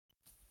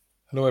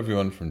Hello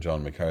everyone from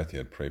John McCarthy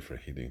at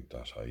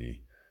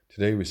prayforhealing.ie.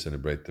 Today we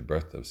celebrate the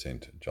birth of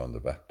St. John the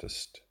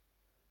Baptist.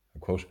 A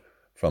quote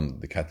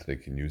from the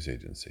Catholic News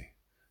Agency.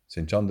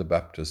 St. John the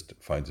Baptist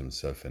finds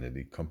himself in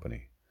elite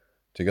company.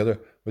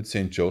 Together with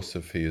St.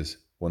 Joseph, he is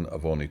one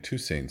of only two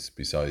saints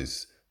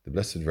besides the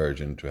Blessed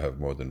Virgin to have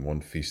more than one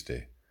feast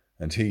day,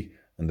 and he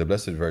and the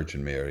Blessed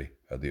Virgin Mary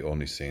are the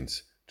only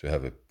saints to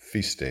have a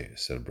feast day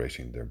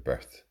celebrating their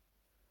birth.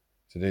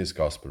 Today's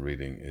Gospel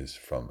reading is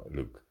from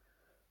Luke.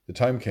 The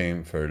time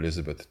came for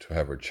Elizabeth to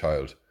have her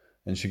child,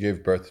 and she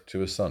gave birth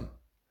to a son.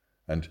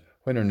 And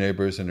when her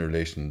neighbours and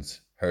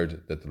relations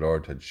heard that the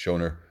Lord had shown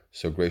her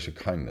so great a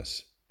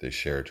kindness, they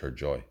shared her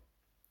joy.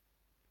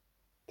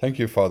 Thank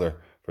you,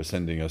 Father, for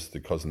sending us the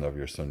cousin of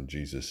your Son,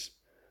 Jesus.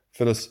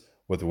 Fill us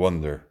with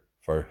wonder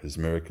for his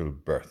miracle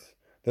birth.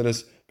 Let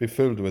us be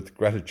filled with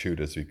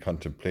gratitude as we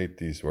contemplate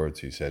these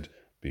words he said,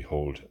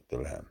 "Behold the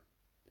Lamb."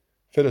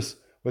 Fill us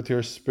with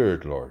your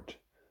Spirit, Lord,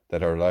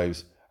 that our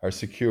lives are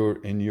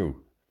secure in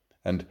you,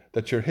 and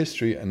that your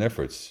history and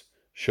efforts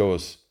show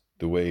us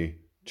the way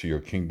to your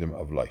kingdom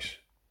of light.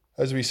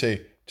 As we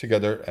say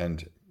together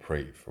and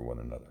pray for one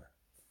another.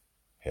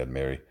 Hail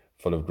Mary,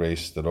 full of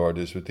grace, the Lord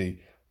is with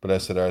thee.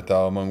 Blessed art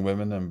thou among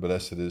women, and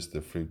blessed is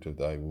the fruit of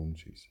thy womb,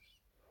 Jesus.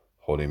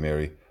 Holy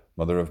Mary,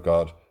 Mother of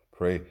God,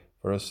 pray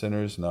for us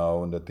sinners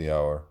now and at the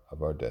hour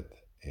of our death.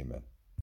 Amen.